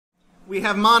We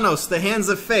have Manos, the Hands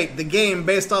of Fate, the game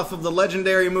based off of the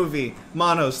legendary movie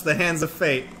Manos, the Hands of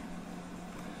Fate.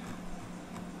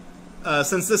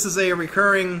 Since this is a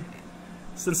recurring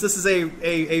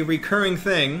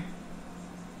thing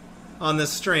on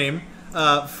this stream,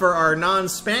 for our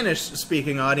non-Spanish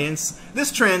speaking audience,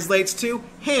 this translates to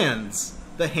hands,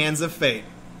 the Hands of Fate.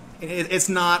 It's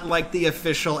not like the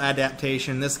official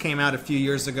adaptation. This came out a few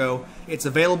years ago. It's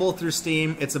available through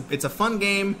Steam. It's a fun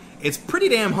game. It's pretty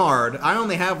damn hard. I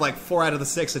only have like 4 out of the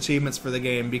 6 achievements for the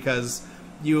game because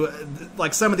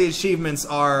some of the achievements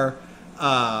are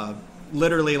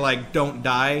literally like don't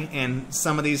die, and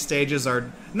some of these stages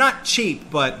are not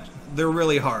cheap, but they're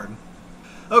really hard.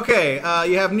 Okay,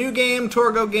 you have new game,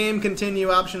 Torgo game, continue,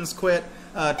 options, quit.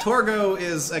 Torgo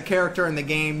is a character in the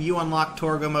game. You unlock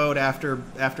Torgo mode after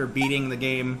beating the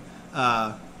game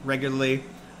regularly.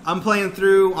 I'm playing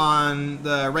through on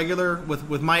the regular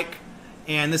with Mike,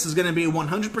 and this is going to be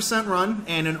 100% run,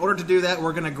 and in order to do that,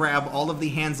 we're going to grab all of the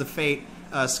Hands of Fate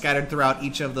scattered throughout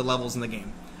each of the levels in the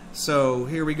game. So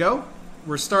here we go.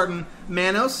 We're starting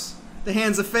Manos, the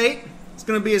Hands of Fate. It's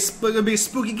going to be a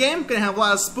spooky game. Going to have a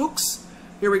lot of spooks.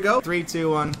 Here we go. 3, 2,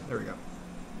 1. There we go.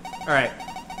 All right.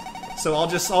 So I'll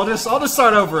just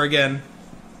start over again.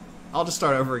 I'll just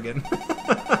start over again.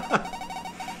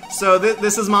 So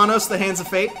this is Manos, the Hands of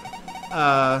Fate.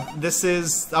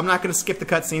 I'm not going to skip the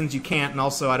cutscenes. You can't, and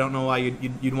also I don't know why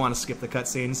you'd want to skip the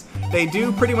cutscenes. They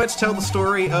do pretty much tell the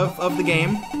story of the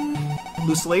game,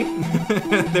 loosely.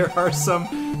 there are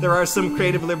some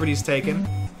creative liberties taken.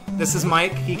 This is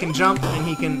Mike. He can jump and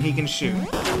he can shoot.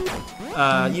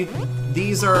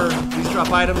 These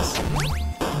drop items.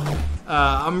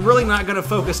 I'm really not going to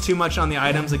focus too much on the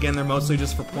items. Again, they're mostly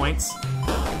just for points.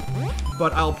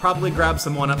 But I'll probably grab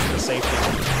some 1-ups for safety.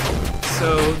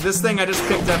 So this thing I just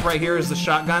picked up right here is the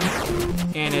shotgun,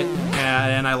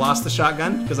 and I lost the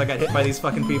shotgun because I got hit by these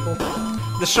fucking people.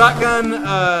 The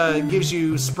shotgun gives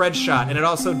you spread shot, and it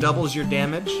also doubles your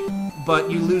damage,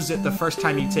 but you lose it the first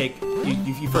time you take a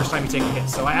hit.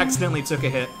 So I accidentally took a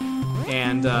hit,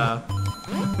 and that's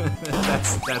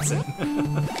it.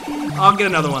 I'll get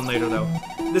another one later though.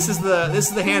 This is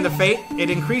the Hand of Fate. It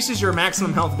increases your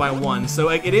maximum health by 1, so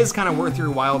it is kind of worth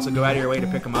your while to go out of your way to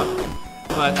pick them up.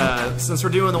 But since we're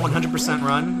doing the 100%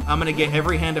 run, I'm gonna get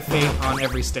every Hand of Fate on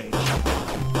every stage.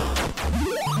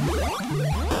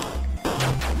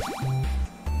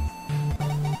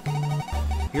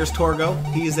 Here's Torgo.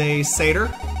 He's a satyr.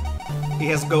 He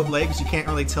has goat legs. You can't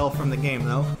really tell from the game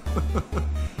though.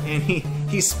 And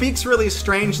he speaks really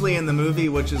strangely in the movie,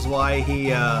 which is why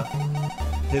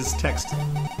his text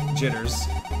jitters.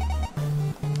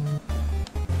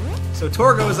 So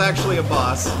Torgo is actually a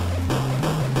boss.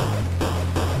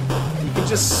 You can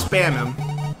just spam him.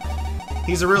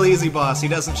 He's a really easy boss. He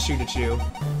doesn't shoot at you.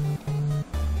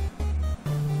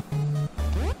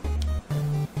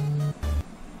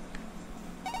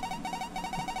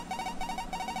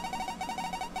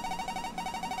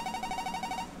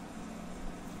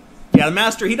 Yeah, the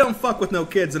master, he don't fuck with no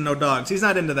kids and no dogs. He's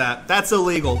not into that. That's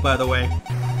illegal, by the way.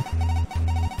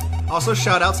 Also,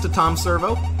 shout-outs to Tom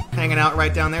Servo, hanging out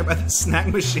right down there by the snack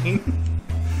machine.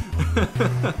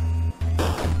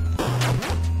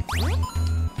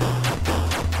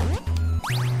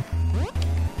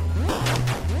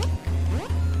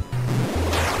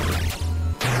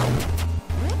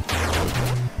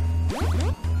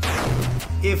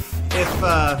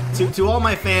 To all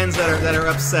my fans that are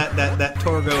upset that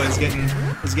Torgo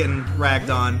is getting ragged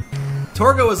on,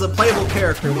 Torgo is a playable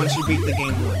character once you beat the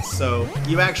game once. So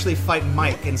you actually fight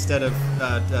Mike instead of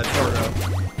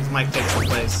Torgo, because Mike takes the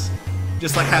place.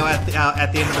 Just like how at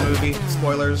the end of the movie,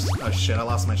 spoilers. Oh shit! I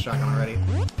lost my shotgun already.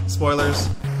 Spoilers.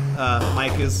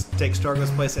 Mike takes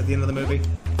Torgo's place at the end of the movie.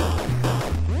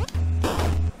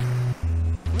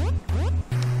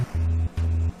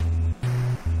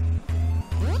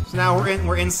 So now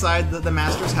we're inside the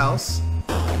master's house,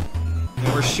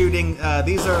 and we're shooting.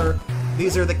 These are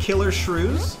the Killer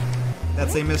Shrews.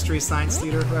 That's a Mystery Science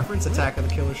Theater reference. Attack of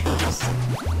the Killer Shrews.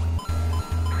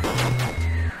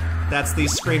 That's the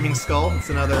Screaming Skull. It's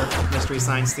another Mystery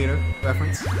Science Theater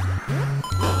reference.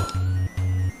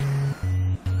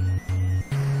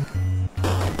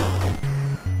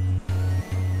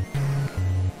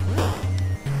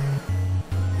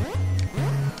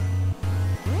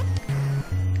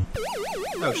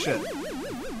 Oh shit.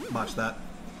 Watch that.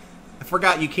 I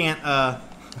forgot you can't,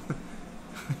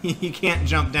 you can't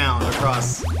jump down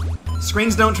across.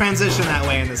 Screens don't transition that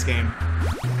way in this game.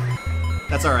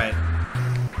 That's alright.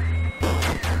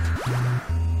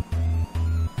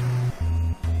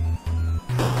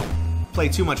 Play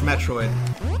too much Metroid.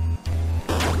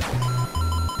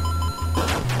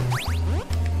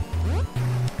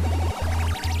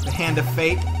 Hand of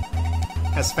Fate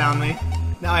has found me.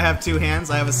 Now I have 2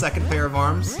 hands, I have a second pair of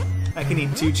arms. I can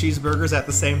eat 2 cheeseburgers at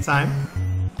the same time.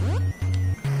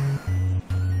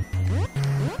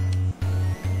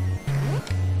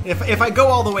 If I go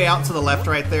all the way out to the left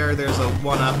right there, there's a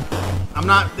 1-up. I'm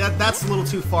not... That's a little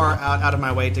too far out of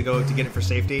my way to go to get it for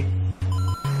safety.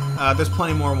 There's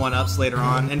plenty more 1-ups later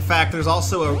on. In fact, there's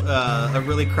also a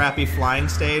really crappy flying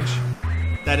stage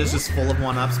that is just full of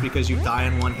 1-ups because you die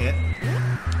in 1 hit.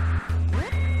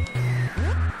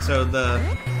 So the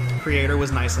creator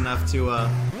was nice enough to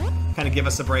kind of give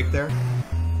us a break there.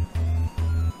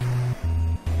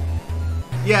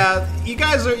 Yeah, you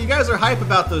guys are hype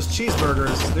about those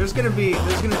cheeseburgers. There's gonna be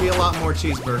a lot more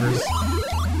cheeseburgers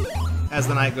as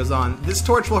the night goes on. This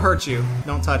torch will hurt you.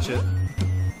 Don't touch it.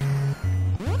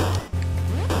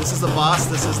 This is the boss.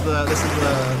 This is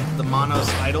the Manos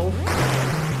idol.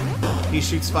 He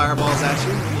shoots fireballs at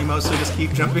you, and you mostly just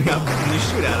keep jumping up and you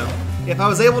shoot at him. If I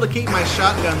was able to keep my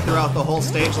shotgun throughout the whole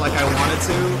stage like I wanted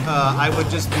to, I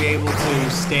would just be able to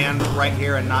stand right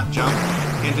here and not jump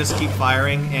and just keep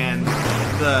firing, and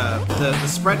the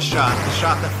spread shot, the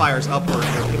shot that fires upward,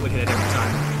 it would hit it every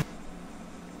time.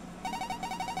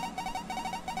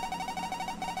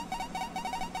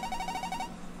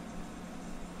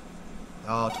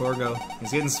 Oh, Torgo.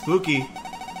 He's getting spooky.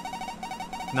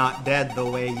 Not dead the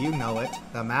way you know it.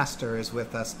 The Master is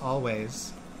with us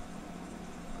always.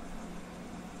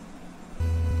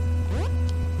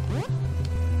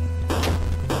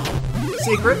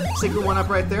 Secret 1-up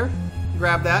right there.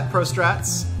 Grab that, pro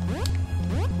strats.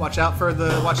 Watch out for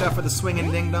the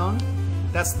swinging ding dong.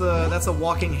 That's a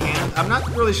walking hand. I'm not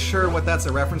really sure what that's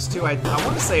a reference to. I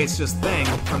want to say it's just Thing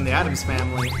from the Addams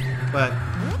Family, but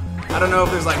I don't know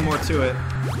if there's like more to it.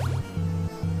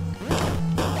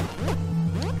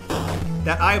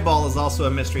 That eyeball is also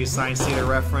a Mystery Science Theater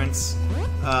reference.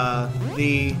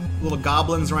 The little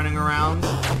goblins running around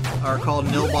are called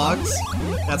nilbogs.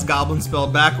 That's goblin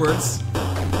spelled backwards.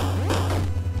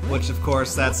 Which, of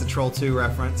course, that's a Troll 2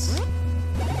 reference.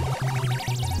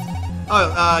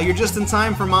 Oh, you're just in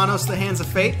time for Manos, the Hands of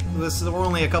Fate. We're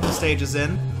only a couple stages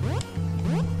in.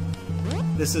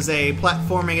 This is a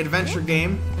platforming adventure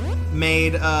game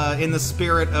made in the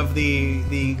spirit of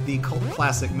the cult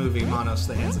classic movie Manos,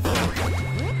 the Hands of Fate.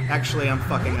 Actually, I'm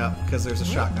fucking up because there's a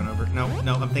shotgun over. No,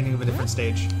 I'm thinking of a different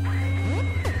stage.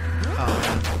 Oh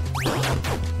man,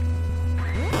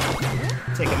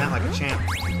 taking that like a champ.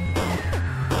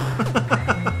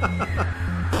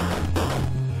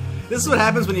 This is what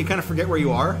happens when you kind of forget where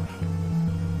you are.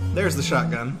 There's the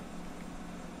shotgun.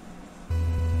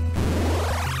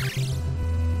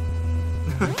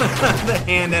 The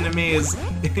hand enemy is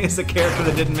a character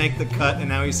that didn't make the cut, and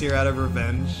now he's here out of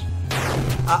revenge.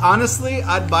 Honestly,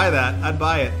 I'd buy that. I'd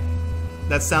buy it.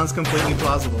 That sounds completely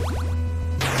plausible.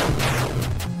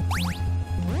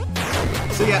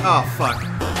 So yeah, oh fuck.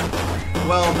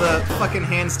 Well, the fucking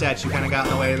hand statue kind of got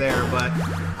in the way there, but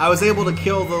I was able to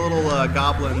kill the little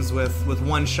goblins with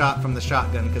 1 shot from the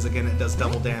shotgun, because again, it does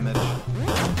double damage.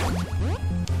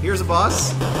 Here's a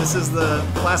boss. This is the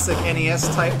classic NES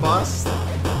type boss.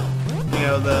 You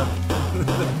know,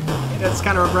 it's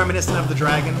kind of reminiscent of the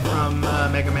dragon from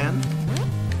Mega Man.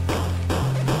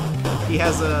 He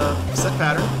has a set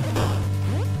pattern.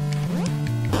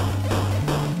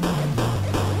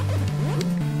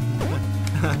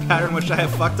 A pattern which I have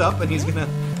fucked up, and he's gonna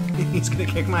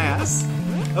kick my ass.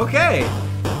 Okay.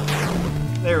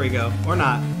 There we go. Or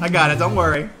not. I got it. Don't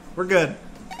worry. We're good.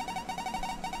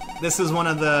 This is one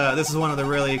of the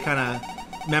really kind of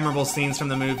memorable scenes from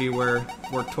the movie where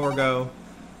Torgo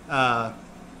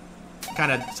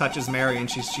kind of touches Mary and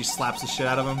she slaps the shit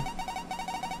out of him.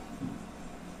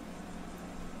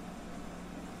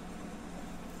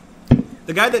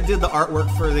 The guy that did the artwork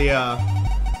for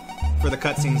the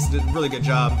cutscenes did a really good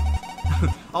job.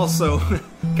 Also,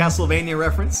 Castlevania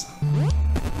reference.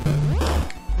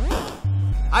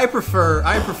 I prefer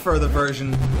the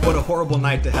version "What a Horrible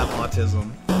Night to Have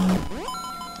Autism."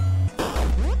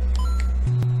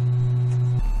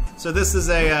 So this is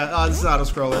a this is an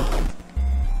auto-scroller.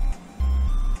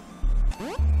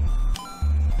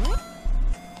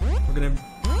 We're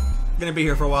gonna be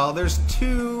here for a while. There's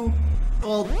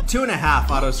 2.5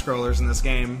 auto-scrollers in this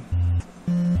game,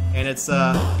 and it's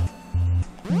yeah,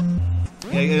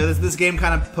 this game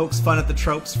kind of pokes fun at the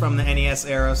tropes from the NES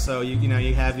era. So you know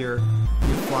you have your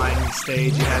flying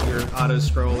stage, you have your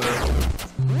auto-scroller.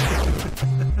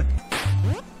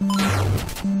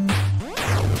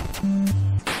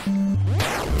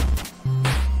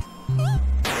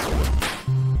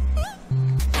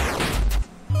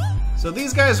 So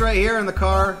these guys right here in the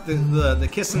car, the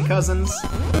kissing cousins,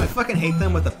 I fucking hate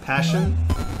them with a passion.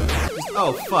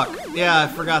 Oh, fuck. Yeah, I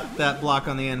forgot that block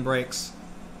on the end breaks.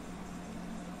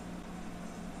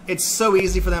 It's so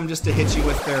easy for them just to hit you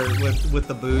with their with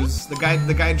the booze. The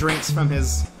guy drinks from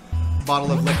his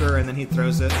bottle of liquor and then he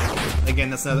throws it. Again,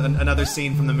 that's another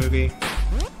scene from the movie.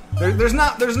 There's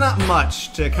not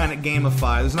much to kind of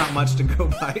gamify. There's not much to go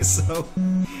by, so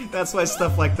that's why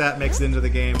stuff like that makes it into the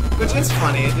game. Which is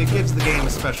funny. It gives the game a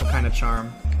special kind of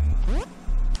charm.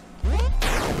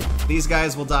 These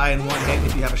guys will die in one hit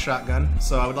if you have a shotgun,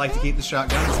 so I would like to keep the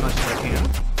shotgun as much as I can,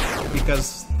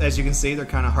 because as you can see, they're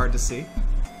kind of hard to see.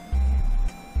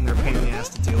 And they're a pain in the ass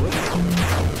to deal with.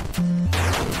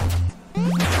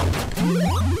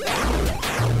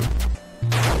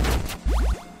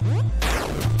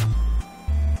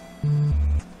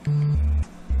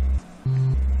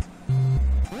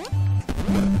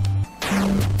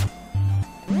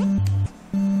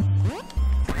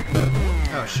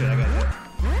 Oh shit, I got hit.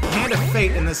 Hand of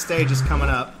Fate in this stage is coming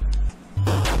up.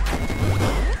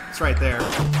 It's right there.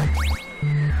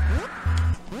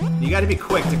 You gotta be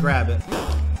quick to grab it.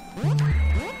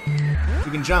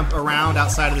 You can jump around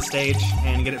outside of the stage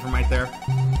and get it from right there.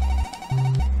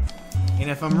 And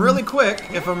if I'm really quick,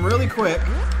 I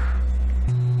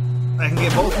can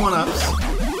get both one-ups.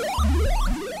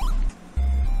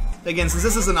 Again, since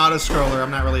this is an auto-scroller,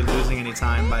 I'm not really losing any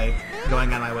time by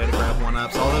going on my way to grab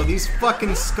one-ups. Although these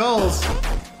fucking skulls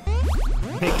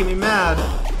making me mad.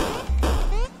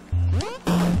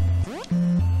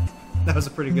 That was a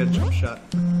pretty good jump shot.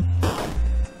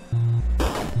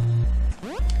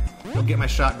 I'll get my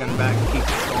shotgun back and keep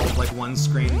all of like one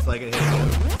screen until I get hit again.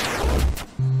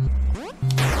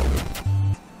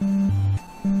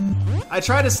 I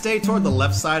try to stay toward the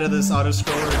left side of this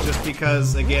auto-scroller just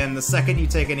because, again, the second you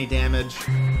take any damage,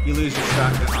 you lose your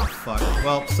shotgun. Oh, fuck.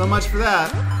 Well, so much for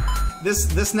that.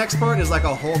 This next part is like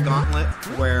a whole gauntlet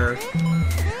where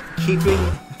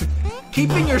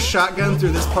keeping your shotgun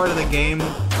through this part of the game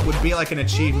would be like an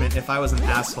achievement if I was an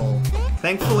asshole.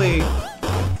 Thankfully,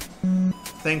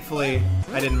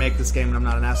 I didn't make this game and I'm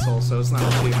not an asshole, so it's not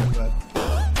an achievement, but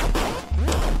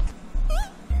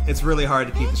it's really hard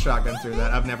to keep the shotgun through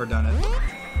that. I've never done it.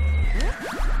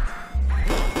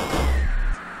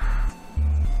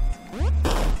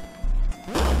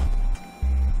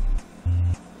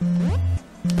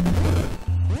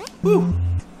 Whew!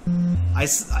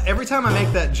 Every time I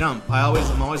make that jump,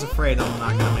 I'm always afraid I'm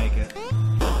not gonna make it.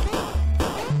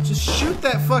 Just shoot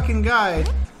that fucking guy!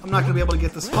 I'm not gonna be able to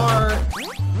get this heart.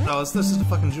 No, this is the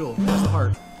fucking jewel. Where's the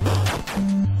heart?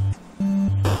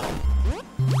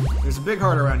 There's a big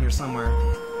heart around here somewhere.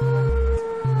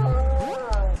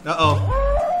 Uh-oh.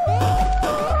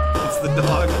 It's the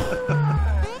dog.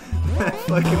 That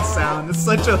fucking sound. It's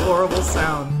such a horrible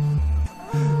sound.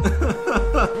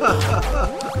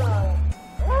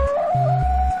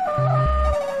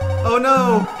 Oh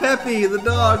no! Peppy, the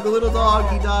dog, the little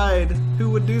dog, he died. Who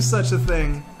would do such a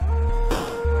thing?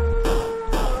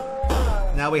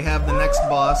 Now we have the next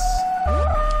boss,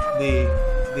 the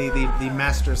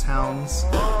Master's Hounds,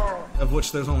 of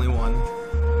which there's only one.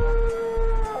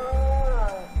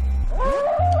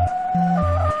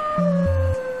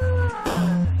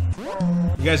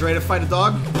 You guys ready to fight a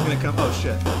dog? He's gonna come. Oh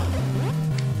shit.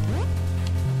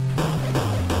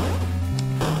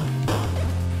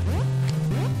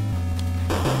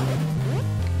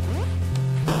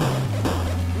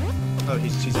 Oh,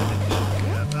 she's gonna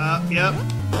hit me. Yep.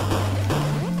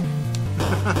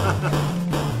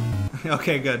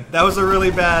 Okay, good. That was a really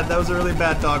bad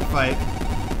dog fight.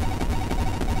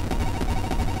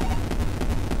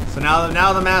 So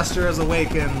now the master is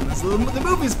awakened. So the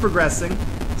movie's progressing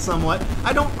somewhat.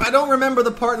 I don't remember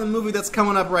the part in the movie that's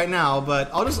coming up right now, but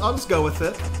I'll just go with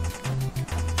it.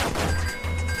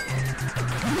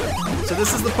 So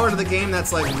this is the part of the game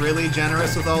that's like really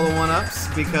generous with all the one-ups,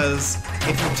 because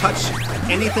if you touch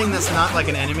anything that's not like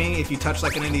an enemy, if you touch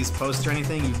like any of these posts or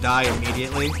anything, you die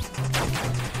immediately.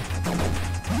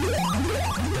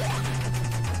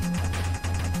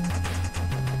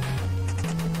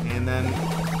 And then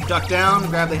duck down,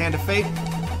 grab the Hand of Fate.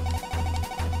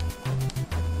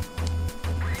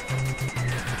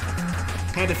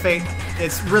 Hand of Fate,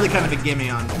 it's really kind of a gimme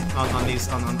on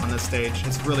this stage.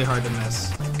 It's really hard to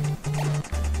miss.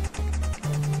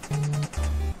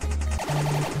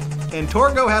 And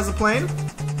Torgo has a plane.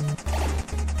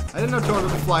 I didn't know Torgo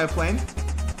could fly a plane.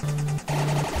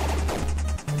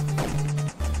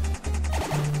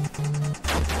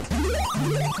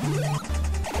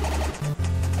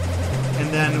 And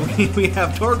then we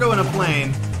have Torgo in a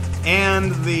plane,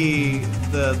 and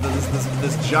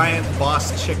this giant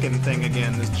boss chicken thing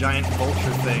again, this giant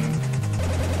vulture thing.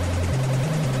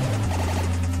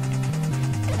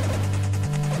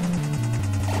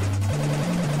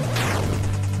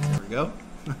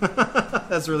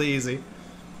 That's really easy.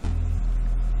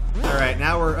 Alright,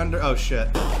 now we're under... Oh, shit.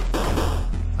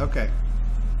 Okay.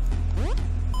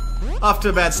 Off to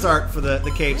a bad start for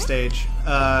the cave stage.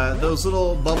 Those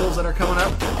little bubbles that are coming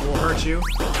up will hurt you.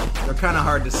 They're kind of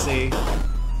hard to see.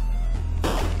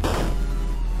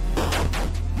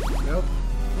 Nope.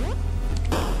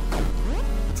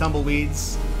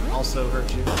 Tumbleweeds also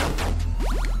hurt you.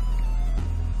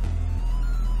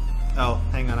 Oh,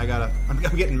 hang on, I'm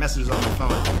getting messages on my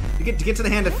phone. To get to the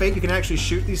Hand of Fate, you can actually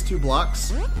shoot these 2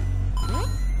 blocks.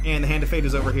 And the Hand of Fate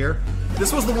is over here.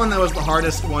 This was the one that was the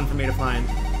hardest one for me to find.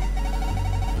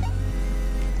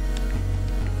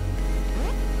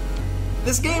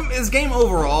 This game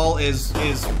overall is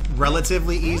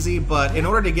relatively easy, but in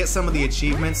order to get some of the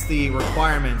achievements, the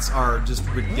requirements are just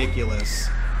ridiculous.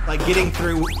 Like getting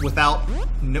through with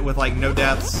like no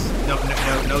deaths,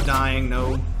 no dying,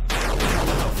 no.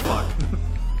 Oh fuck.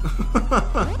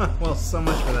 Well, so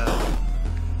much for that.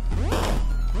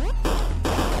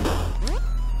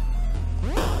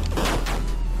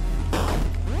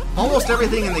 Almost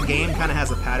everything in the game kind of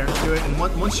has a pattern to it, and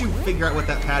once you figure out what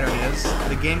that pattern is,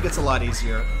 the game gets a lot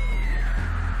easier.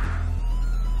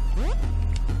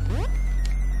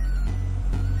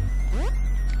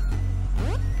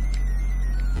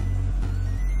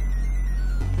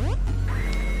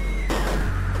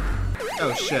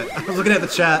 Oh shit, I was looking at the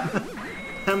chat.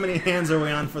 How many hands are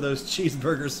we on for those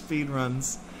cheeseburger speed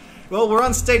runs? Well, we're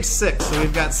on stage 6, so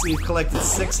we've collected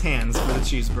 6 hands for the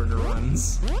cheeseburger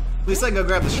runs. At least I can go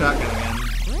grab the shotgun again.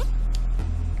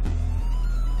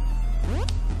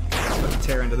 Just about to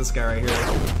tear into this guy right here.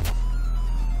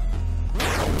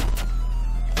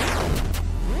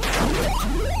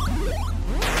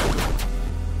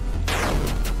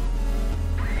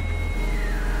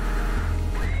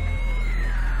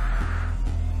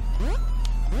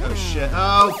 Oh shit.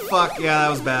 Oh fuck, yeah, that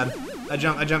was bad. I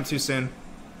jumped too soon.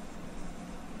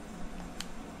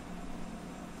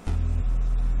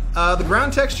 The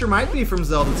ground texture might be from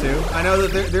Zelda 2. I know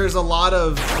that there's a lot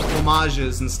of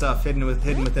homages and stuff hidden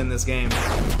within this game.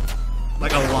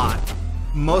 Like, a lot.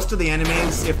 Most of the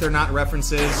enemies, if they're not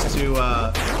references to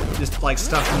just like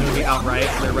stuff in the movie outright,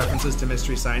 they're references to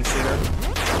Mystery Science Theater.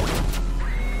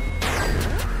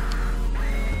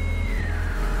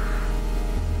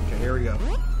 Okay, here we go.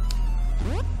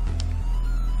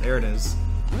 There it is.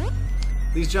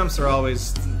 These jumps are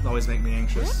always make me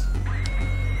anxious.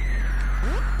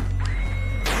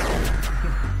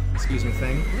 Excuse me,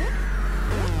 thing.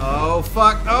 Oh,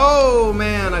 fuck. Oh,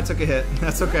 man, I took a hit.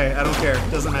 That's okay. I don't care.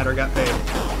 Doesn't matter. Got paid.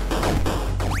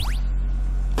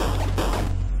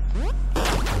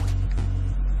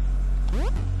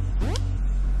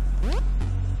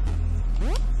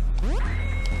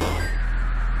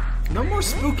 No more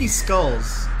spooky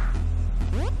skulls.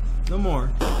 No more.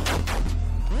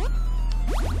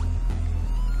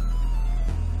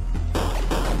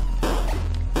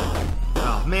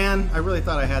 Man, I really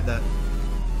thought I had that.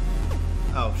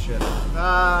 Oh, shit.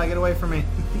 Ah, get away from me.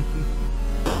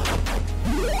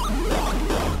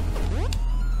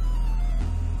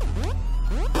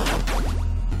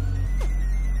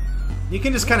 You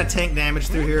can just kind of tank damage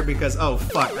through here because, oh,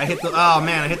 fuck. Oh,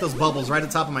 man, I hit those bubbles right at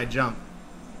the top of my jump.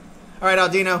 Alright,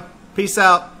 Aldino. Peace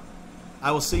out.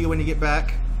 I will see you when you get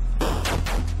back.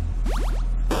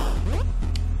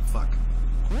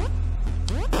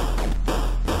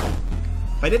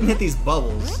 If I didn't hit these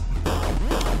bubbles,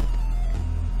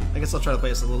 I guess I'll try to play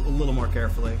this a little more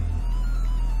carefully.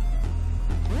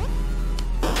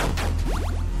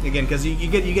 Again, because you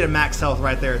get a max health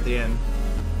right there at the end.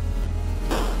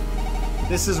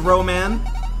 This is Roman.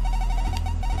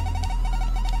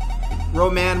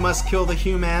 Roman must kill the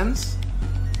humans.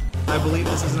 I believe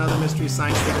this is another Mystery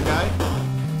Science Theater guy.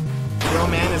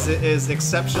 Roman is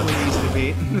exceptionally easy to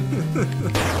beat.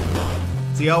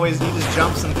 He just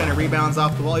jumps and kind of rebounds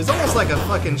off the wall. He's almost like a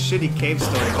fucking shitty cave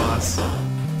story boss.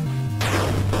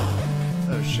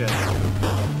 Oh shit.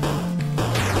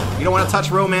 You don't want to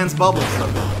touch Roman's bubbles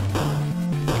though.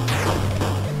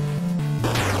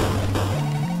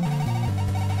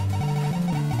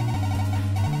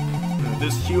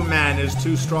 This human is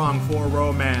too strong for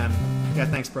Roman. Yeah,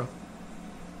 thanks, bro.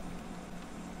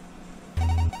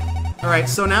 Alright,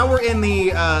 so now we're in the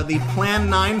Plan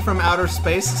 9 from Outer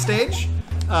Space stage.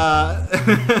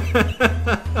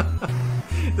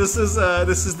 This is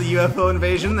the UFO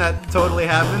invasion that totally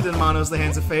happened in Manos: The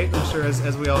Hands of Fate, I'm sure,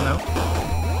 as we all know.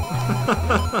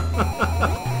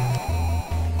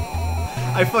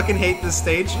 I fucking hate this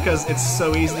stage because it's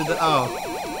so easy to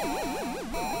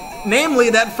namely,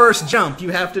 that first jump. You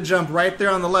have to jump right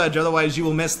there on the ledge, otherwise you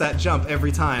will miss that jump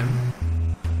every time.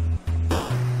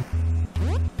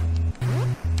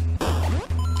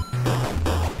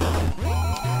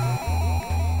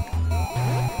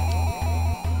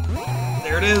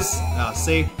 is. Oh,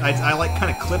 see? I like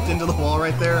kind of clipped into the wall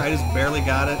right there. I just barely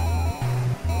got it.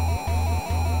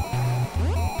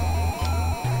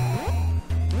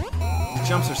 The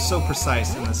jumps are so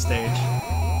precise in this stage.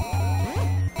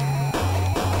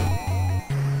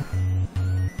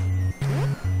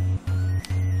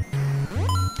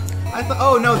 I thought,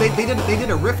 oh no, they did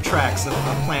a riff tracks of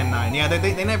Plan 9. Yeah,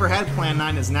 they never had Plan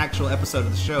 9 as an actual episode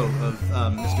of the show of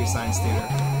Mystery Science Theater.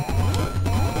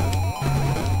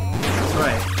 That's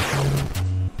right.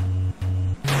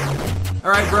 All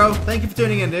right, bro. Thank you for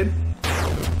tuning in, dude.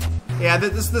 Yeah,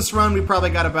 this run we probably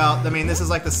got about. I mean, this is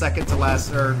like the second to last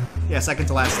stage.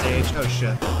 Oh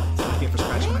shit! Thank you for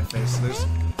scratching my face. So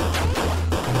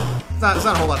there's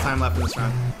not a whole lot of time left in this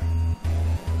run.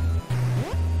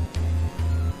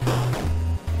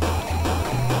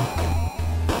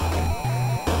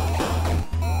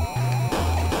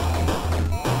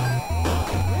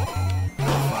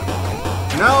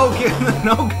 No,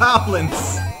 no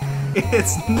goblins.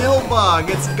 It's Nilbog.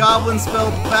 It's goblin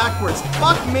spelled backwards.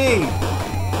 Fuck me.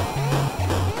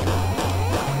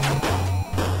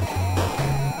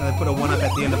 And I put a 1-up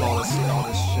at the end of all this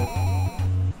shit.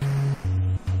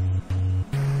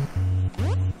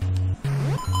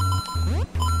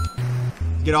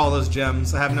 Get all those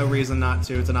gems. I have no reason not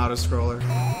to. It's an auto-scroller.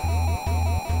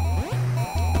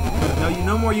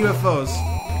 No more UFOs.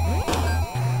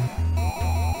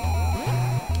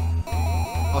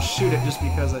 I'll shoot it just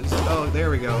because I just... Oh, there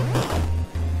we go.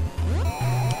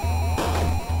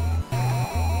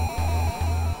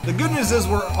 The good news is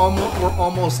we're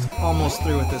almost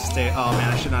through with this stage. Oh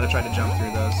man, I should not have tried to jump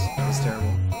through those. That was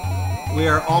terrible. We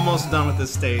are almost done with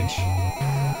this stage.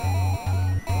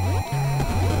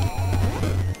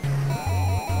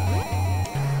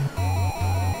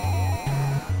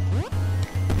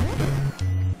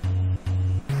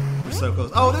 We're so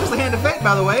close. Oh, there's the Hand of Fate,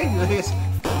 by the way.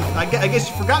 I guess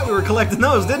you forgot we were collecting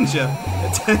those, didn't you?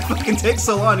 It fucking takes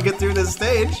so long to get through this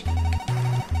stage.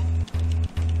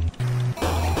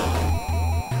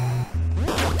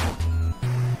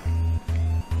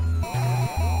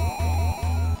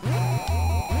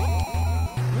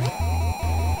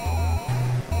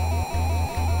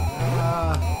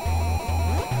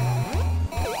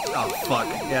 Oh fuck!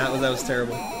 Yeah, that was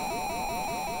terrible.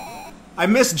 I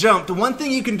misjumped. One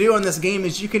thing you can do on this game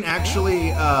is you can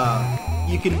actually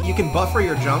you can buffer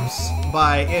your jumps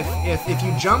by if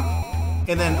you jump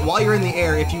and then while you're in the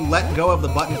air, if you let go of the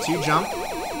button to jump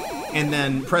and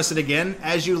then press it again,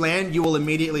 as you land, you will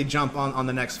immediately jump on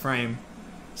the next frame.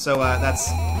 So that's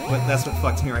what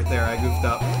fucked me right there. I goofed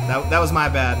up. That was my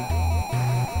bad.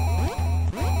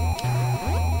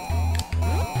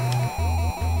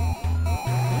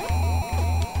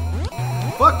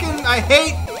 Fucking, I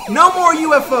hate. No more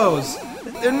UFOs.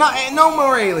 They're not. No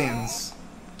more aliens.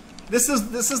 This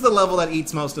is the level that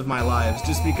eats most of my lives,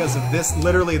 just because of this.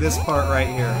 Literally, this part right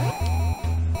here.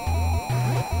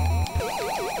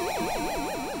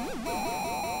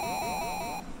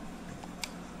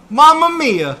 Mamma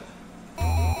mia!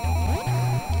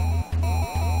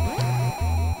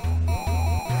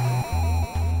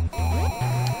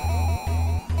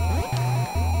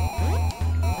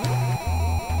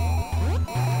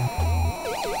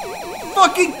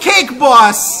 Fucking cake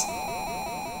boss!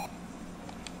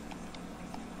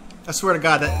 I swear to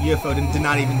God, that UFO did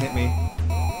not even hit me.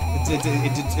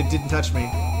 It didn't touch me.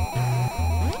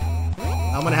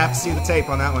 I'm gonna have to see the tape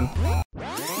on that one.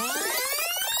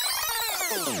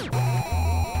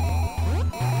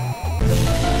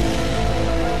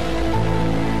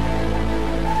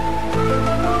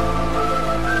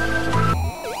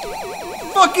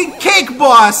 Fucking cake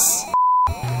boss!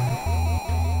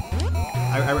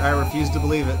 I refuse to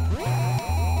believe it.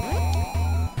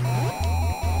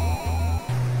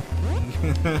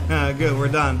 Good, we're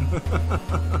done.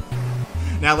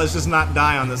 Now let's just not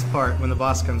die on this part when the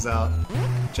boss comes out.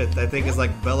 Which I think is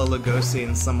like Bela Lugosi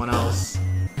and someone else.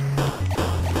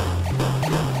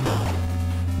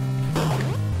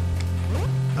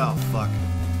 Oh, fuck.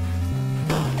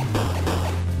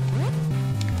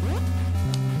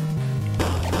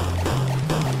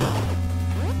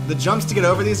 The jumps to get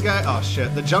over these guys... Oh,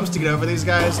 shit. The jumps to get over these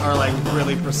guys are, like,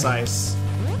 really precise.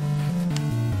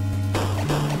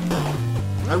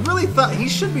 I really thought... He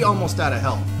should be almost out of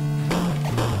health.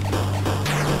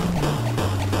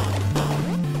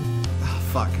 Oh,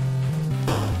 fuck.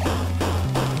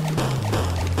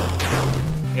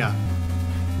 Yeah.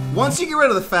 Once you get rid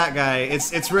of the fat guy,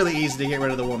 it's really easy to get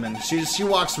rid of the woman. She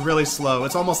walks really slow.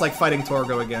 It's almost like fighting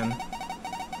Torgo again.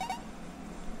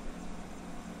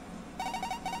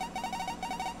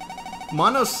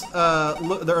 Manos,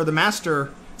 or the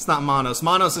Master, it's not Manos.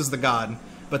 Manos is the god,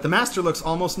 but the Master looks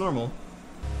almost normal.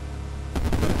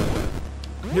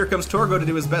 Here comes Torgo to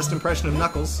do his best impression of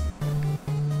Knuckles.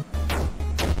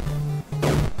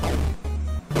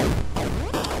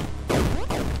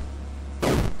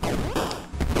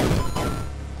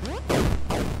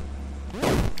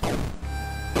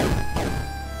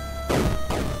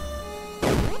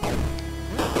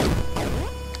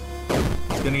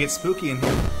 It's gonna get spooky in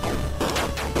here.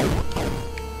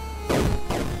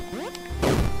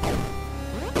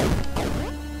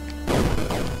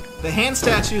 The hand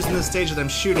statues in this stage that I'm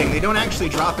shooting, they don't actually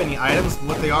drop any items.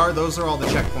 What they are, those are all the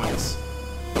checkpoints.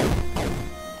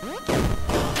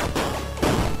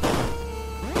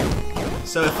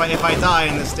 So if I die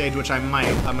in this stage, which I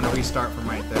might, I'm gonna restart from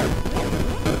right there.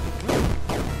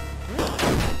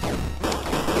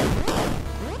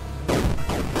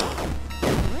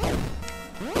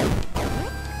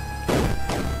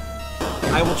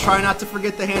 I will try not to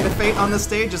forget the Hand of Fate on this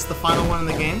stage. It's the final one in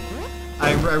the game.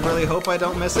 I really hope I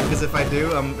don't miss it, because if I do,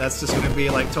 that's just going to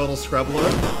be like total scrub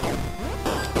lord.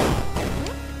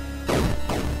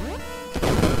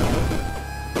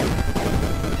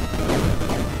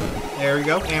 There we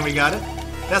go, and we got it.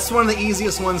 That's one of the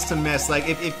easiest ones to miss. Like,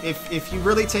 if you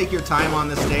really take your time on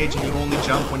this stage and you only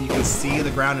jump when you can see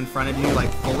the ground in front of you, like,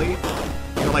 fully,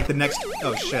 or like the next...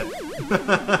 Oh, shit.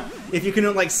 If you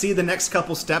can, like, see the next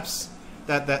couple steps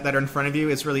that are in front of you,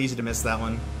 it's really easy to miss that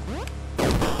one.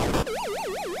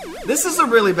 This is a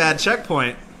really bad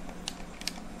checkpoint.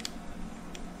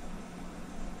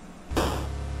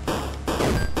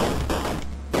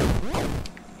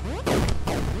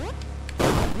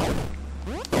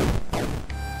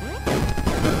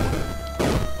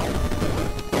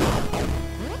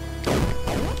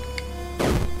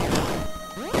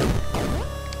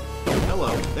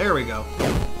 Hello. There we go.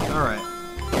 Alright.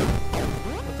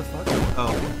 What the fuck?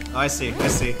 Oh, I see. I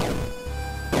see.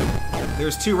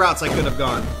 There's two routes I could have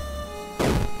gone.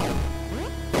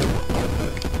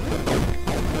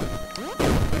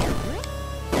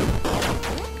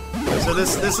 So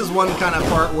this is one kind of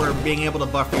part where being able to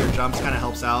buffer your jumps kind of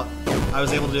helps out. I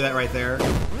was able to do that right there.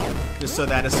 Just so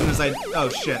that as soon as I... Oh,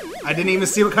 shit. I didn't even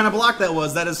see what kind of block that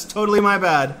was. That is totally my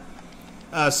bad.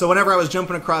 So whenever I was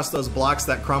jumping across those blocks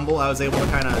that crumble, I was able to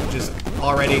kind of just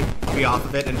already be off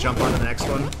of it and jump onto the next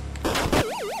one.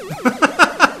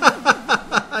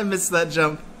 I missed that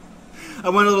jump. I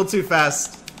went a little too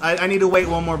fast. I need to wait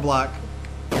one more block.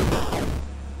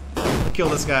 Kill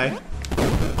this guy.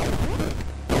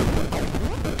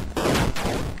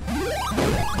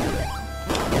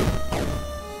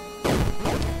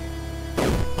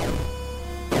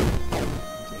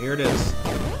 Here it is.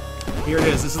 Here it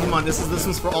is. This is the one. This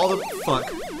one's for all the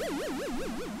fuck.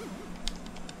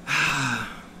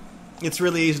 It's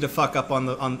really easy to fuck up on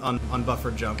the on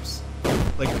buffered jumps.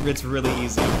 Like, it's really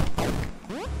easy.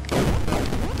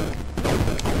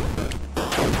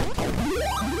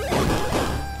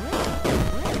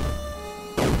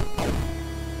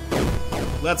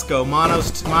 Let's go.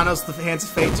 Manos, the Hands of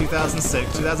Fate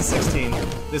 2016.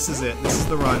 This is it. This is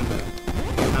the run.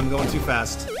 I'm going too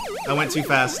fast. I went too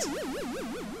fast.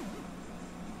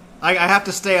 I have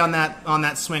to stay on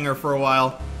that swinger for a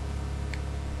while.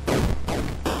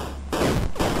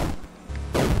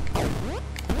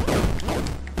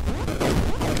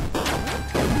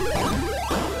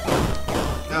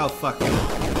 Oh, fuck.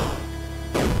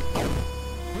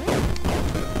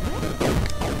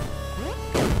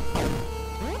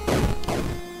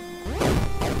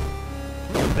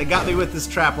 They got me with this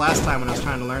trap last time when I was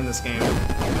trying to learn this game.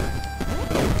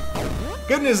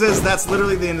 Good news is, that's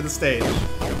literally the end of the stage.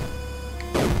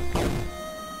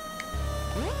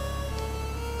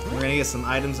 We're gonna get some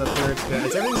items up here.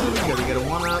 Everything's gonna be good. We get a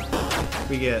 1-up,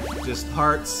 we get just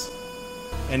hearts,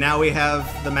 and now we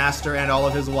have the Master and all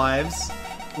of his wives,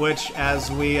 which,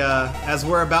 as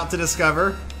we're about to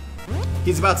discover,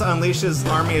 he's about to unleash his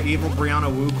army of evil Brianna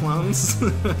Wu clones.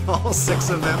 All 6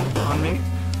 of them on me.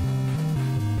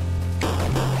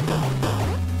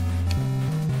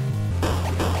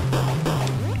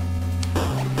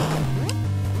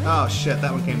 Oh shit,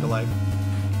 that one came to life.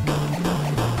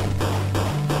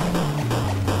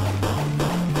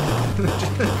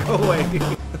 Go away.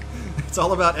 It's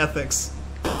all about ethics.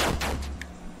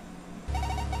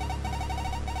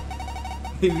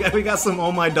 We got some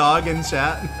 "oh my dog" in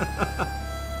chat.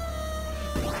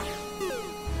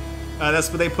 That's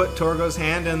where they put Torgo's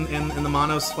hand in the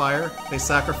Manos fire. They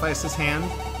sacrifice his hand,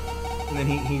 and then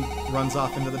he runs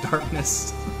off into the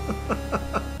darkness.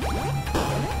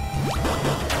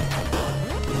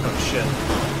 Oh shit.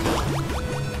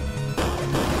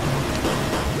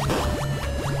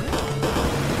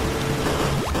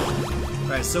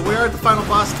 Alright, so we are at the final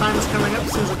boss. Time is coming up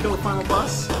as soon as I kill the final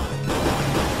boss.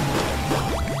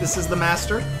 This is the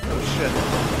master. Oh shit.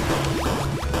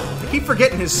 I keep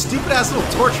forgetting his stupid ass little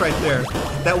torch right there.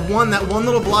 That one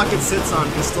little block it sits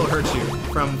on can still hurt you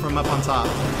from up on top.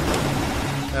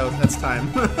 Oh, that's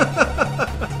time.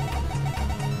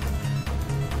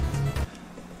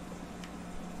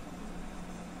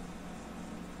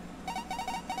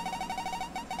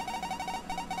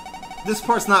 This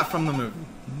part's not from the movie.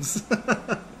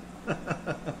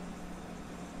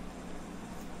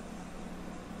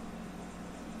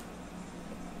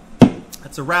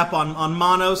 That's a wrap on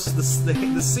Manos,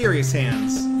 the serious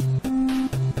hands.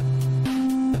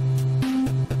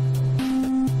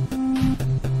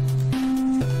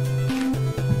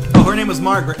 Oh, her name was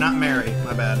Margaret, not Mary.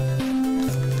 My bad.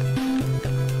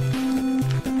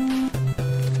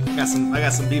 I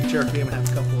got some beef jerky. I'm gonna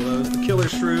have a couple of those. The killer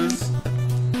shrews.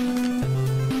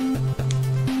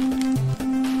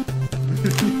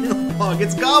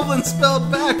 It's goblin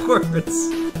spelled backwards.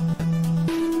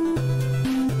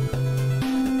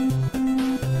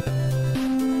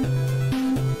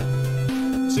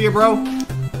 See ya, bro.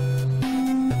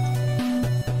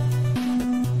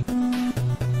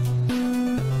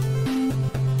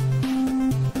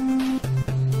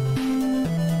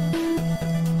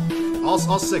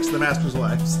 All six of the master's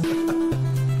wives.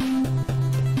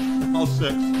 All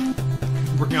six.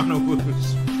 Brianna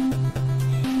Woos.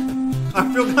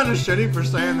 I feel kind of shitty for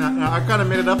saying that. I kind of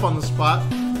made it up on the spot.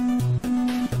 I'm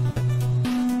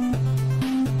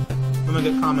gonna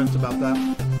get comments about that.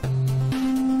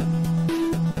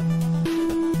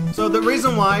 So the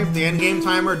reason why the endgame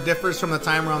timer differs from the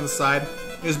timer on the side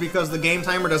is because the game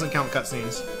timer doesn't count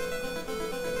cutscenes.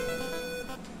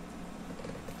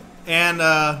 And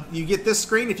you get this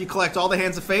screen if you collect all the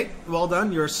Hands of Fate. Well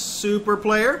done, you're a super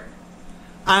player.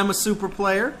 I'm a super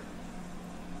player.